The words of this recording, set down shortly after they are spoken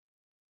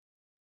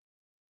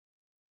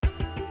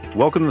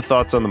Welcome to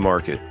Thoughts on the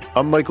Market.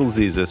 I'm Michael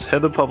Zezas,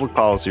 Head of Public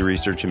Policy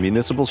Research and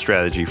Municipal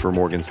Strategy for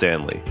Morgan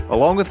Stanley.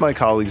 Along with my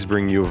colleagues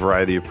bringing you a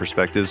variety of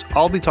perspectives,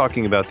 I'll be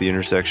talking about the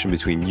intersection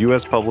between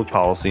U.S. public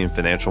policy and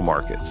financial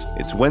markets.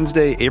 It's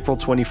Wednesday, April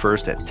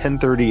 21st at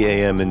 10:30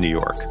 a.m. in New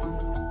York.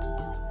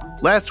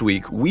 Last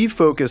week, we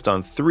focused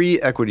on three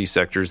equity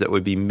sectors that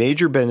would be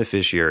major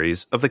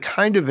beneficiaries of the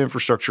kind of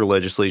infrastructure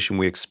legislation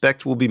we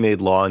expect will be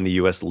made law in the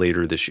U.S.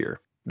 later this year.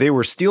 They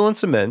were steel and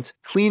cement,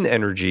 clean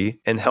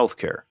energy, and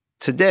healthcare.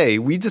 Today,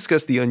 we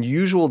discuss the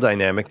unusual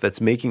dynamic that's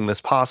making this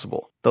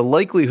possible, the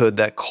likelihood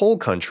that coal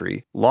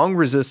country, long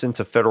resistant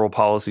to federal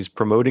policies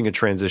promoting a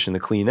transition to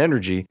clean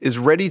energy, is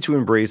ready to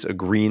embrace a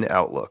green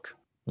outlook.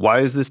 Why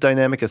is this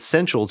dynamic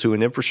essential to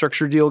an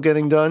infrastructure deal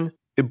getting done?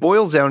 It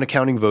boils down to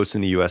counting votes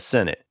in the U.S.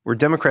 Senate, where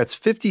Democrats'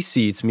 50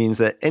 seats means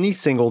that any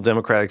single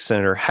Democratic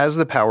senator has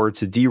the power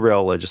to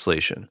derail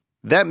legislation.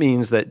 That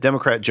means that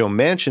Democrat Joe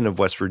Manchin of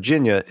West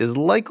Virginia is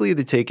likely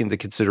to take into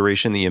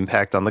consideration the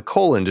impact on the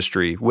coal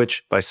industry,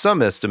 which, by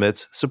some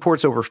estimates,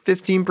 supports over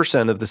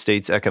 15% of the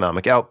state's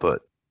economic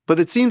output. But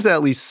it seems that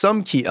at least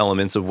some key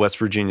elements of West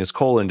Virginia's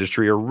coal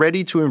industry are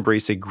ready to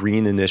embrace a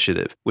green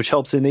initiative, which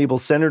helps enable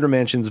Senator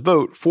Manchin's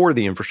vote for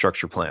the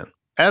infrastructure plan.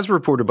 As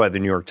reported by the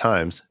New York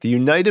Times, the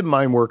United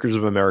Mine Workers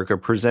of America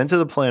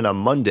presented a plan on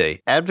Monday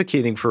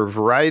advocating for a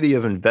variety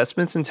of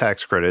investments and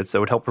tax credits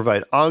that would help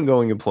provide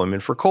ongoing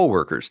employment for coal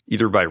workers,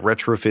 either by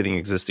retrofitting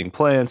existing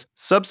plants,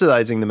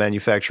 subsidizing the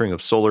manufacturing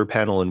of solar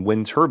panel and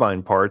wind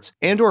turbine parts,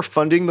 and/or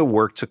funding the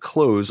work to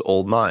close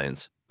old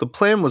mines. The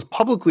plan was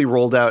publicly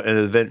rolled out at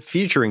an event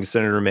featuring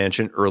Senator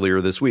Manchin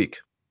earlier this week.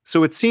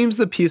 So it seems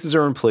the pieces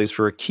are in place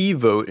for a key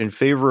vote in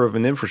favor of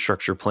an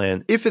infrastructure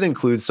plan if it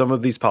includes some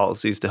of these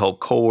policies to help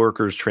coal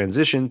workers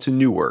transition to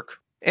new work.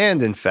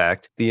 And in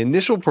fact, the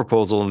initial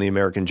proposal in the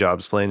American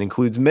Jobs Plan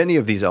includes many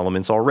of these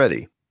elements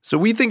already. So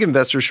we think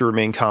investors should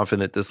remain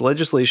confident this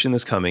legislation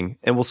is coming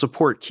and will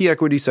support key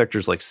equity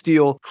sectors like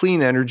steel,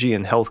 clean energy,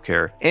 and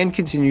healthcare, and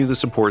continue to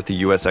support the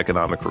U.S.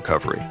 economic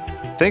recovery.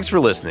 Thanks for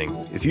listening.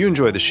 If you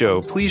enjoy the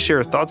show, please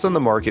share thoughts on the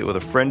market with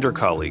a friend or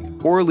colleague,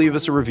 or leave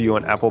us a review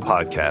on Apple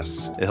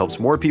Podcasts. It helps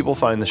more people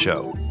find the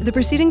show. The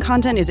preceding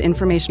content is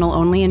informational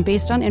only and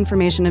based on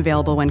information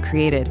available when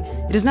created.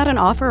 It is not an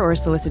offer or a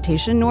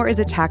solicitation, nor is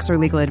it tax or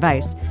legal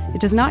advice. It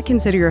does not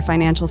consider your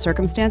financial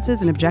circumstances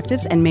and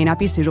objectives and may not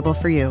be suitable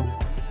for you.